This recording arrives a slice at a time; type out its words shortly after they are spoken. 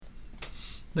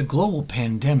The global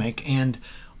pandemic and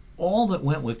all that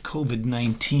went with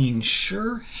COVID-19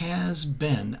 sure has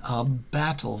been a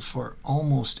battle for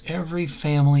almost every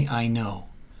family I know.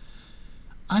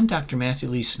 I'm Dr. Matthew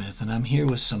Lee Smith, and I'm here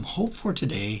with some hope for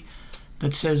today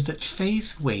that says that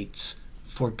faith waits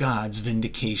for God's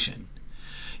vindication.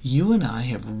 You and I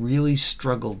have really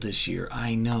struggled this year,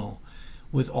 I know,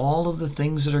 with all of the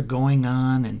things that are going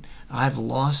on, and I've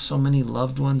lost so many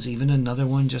loved ones, even another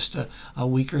one just a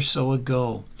week or so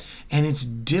ago. And it's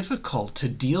difficult to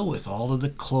deal with all of the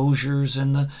closures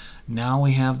and now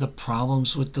we have the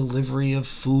problems with delivery of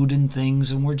food and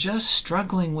things, and we're just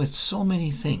struggling with so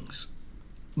many things.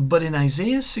 But in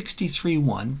Isaiah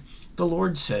 63:1, the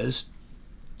Lord says,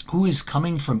 "Who is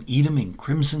coming from Edom in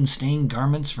crimson-stained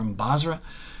garments from Basra?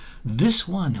 This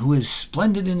one who is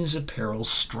splendid in his apparel,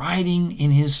 striding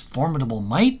in his formidable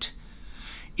might?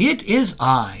 It is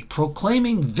I,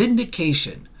 proclaiming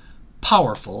vindication,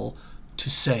 powerful to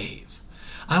save."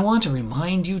 I want to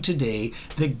remind you today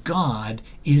that God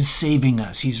is saving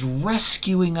us. He's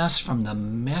rescuing us from the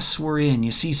mess we're in.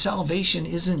 You see, salvation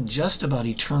isn't just about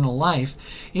eternal life.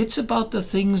 It's about the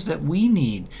things that we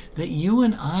need, that you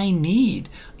and I need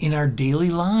in our daily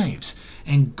lives.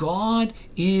 And God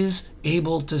is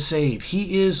able to save.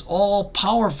 He is all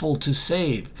powerful to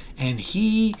save. And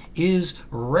He is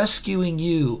rescuing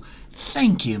you.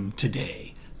 Thank Him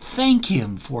today. Thank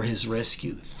Him for His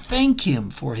rescue. Thank Him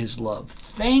for His love.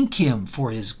 Thank Him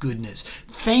for His goodness.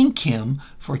 Thank Him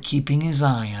for keeping His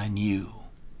eye on you.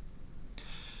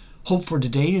 Hope for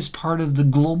Today is part of the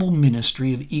global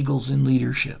ministry of Eagles in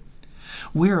Leadership.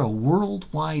 We're a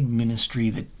worldwide ministry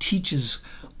that teaches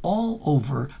all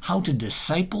over how to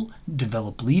disciple,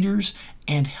 develop leaders,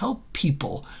 and help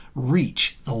people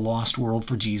reach the lost world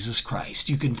for Jesus Christ.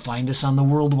 You can find us on the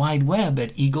World Wide Web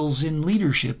at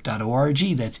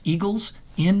eaglesinleadership.org. That's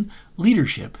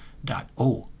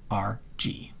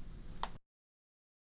eaglesinleadership.org.